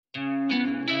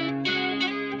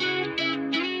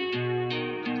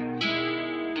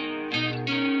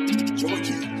Off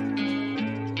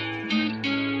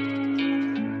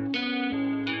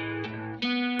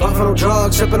on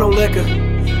drugs, sipping on liquor.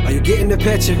 Are you getting the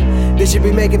picture? This should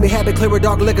be making me happy. Clear with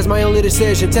dark liquor's my only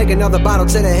decision. Take another bottle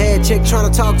to the head. Chick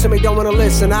trying to talk to me, don't wanna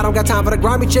listen. I don't got time for the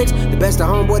grimy chicks. The best at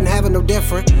home wouldn't have it no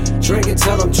different. Drinking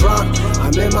till I'm drunk,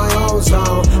 I'm in my own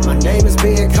zone. My name is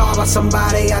being called by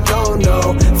somebody I don't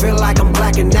know. Feel like I'm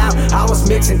blacking out, I was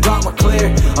mixing dark with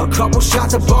clear. A couple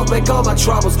shots of both make all my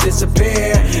troubles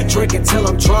disappear. Drinking till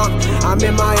I'm drunk, I'm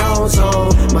in my own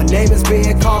zone. My name is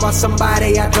being called by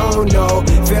somebody I don't know.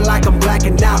 Feel like I'm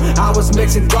blacking out, I was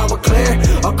mixing dark with clear.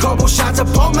 A couple shots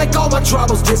of both make all my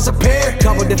troubles disappear.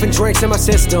 Couple different drinks in my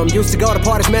system. Used to go to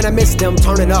parties, man, I missed them.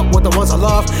 Turning up with the ones I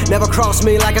love. Never crossed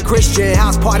me like a Christian.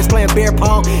 House parties playing beer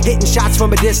pong, hitting shots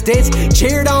from a distance.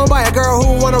 Cheered on by a girl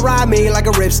who wanna ride me like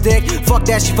a ripstick. Fuck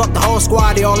that, she fucked the whole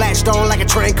squad. They all latched on like a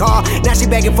train car. Now she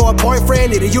begging for a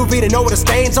boyfriend. Need a UV to know where the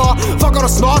stains are. Fuck all the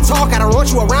small talk, I don't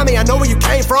want you around me. I know where you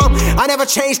came from. I never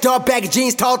changed up. Baggy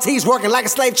jeans, tall tees, working like a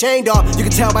slave chained up. You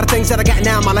can tell by the things that I got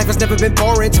now. My life has never been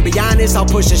boring. To be honest, I'll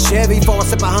push a Chevy for a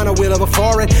sip of Hunter wheel of a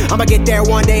foreign. I'ma get there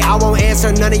one day, I won't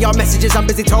answer none of y'all messages, I'm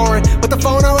busy touring. Put the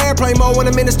phone on airplane mode when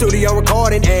I'm in the studio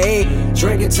recording. Ayy,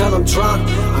 drinking till I'm drunk,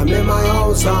 I'm in my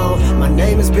own zone. My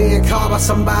name is being called by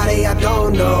somebody I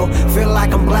don't know. Feel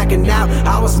like I'm blacking out,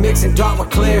 I was mixing dark with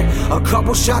clear. A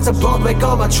couple shots of both make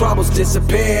all my troubles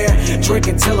disappear.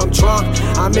 Drinking till I'm drunk,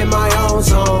 I'm in my own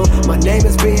zone. My name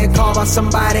is being called by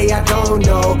somebody I don't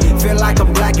know. Feel like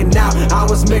I'm blacking out, I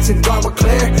was mixing dark with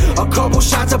clear. A couple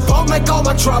shots of both make all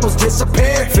my troubles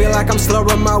disappear. Feel like I'm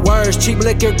slurring my words, cheap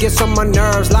liquor gets on my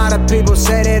nerves. A lot of people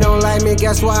say they don't like me,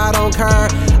 guess why I don't care.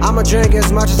 I'ma drink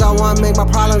as much as I want, make my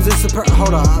problems disappear.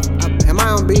 Hold up, am I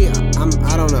on beat?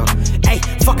 I don't know. Hey,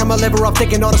 fucking my liver up,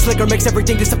 thinking all the slicker makes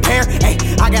everything disappear. Hey,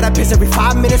 I gotta piss every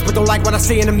 5 minutes, but don't like what I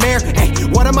see in the mirror. Hey,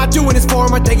 what am I doing this for?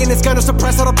 Am I thinking it's gonna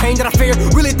suppress all the pain that I fear?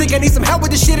 Really think I need some help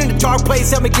with this shit in the dark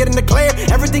place, help me get in the clear.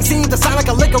 Everything seems to sound like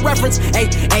a liquor reference. Hey,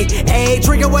 hey, hey,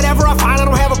 drinking whatever I find, I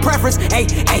don't have a preference. Hey,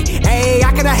 hey, hey,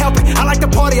 I cannot help it, I like to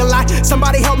party a lot.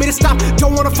 Somebody help me to stop,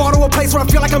 don't wanna fall to a place where I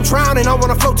feel like I'm drowning. I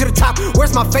wanna float to the top,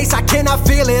 where's my face? I cannot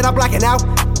feel it, I'm blacking out.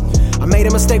 I made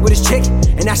a mistake with this chick,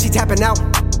 and now she tapping out.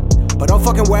 But oh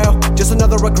fucking well, just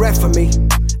another regret for me.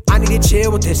 I need to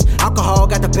chill with this, alcohol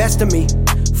got the best of me.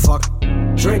 Fuck,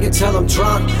 drinking till I'm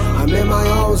drunk, I'm in my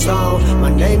own zone. My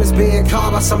name is being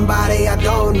called by somebody I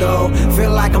don't know.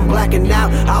 Feel like I'm blacking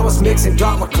out, I was mixing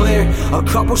dark with clear. A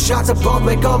couple shots of both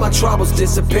make all my troubles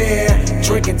disappear.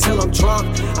 Drinking till I'm drunk,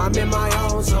 I'm in my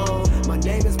own zone. My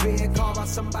name is being called by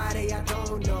somebody I don't know.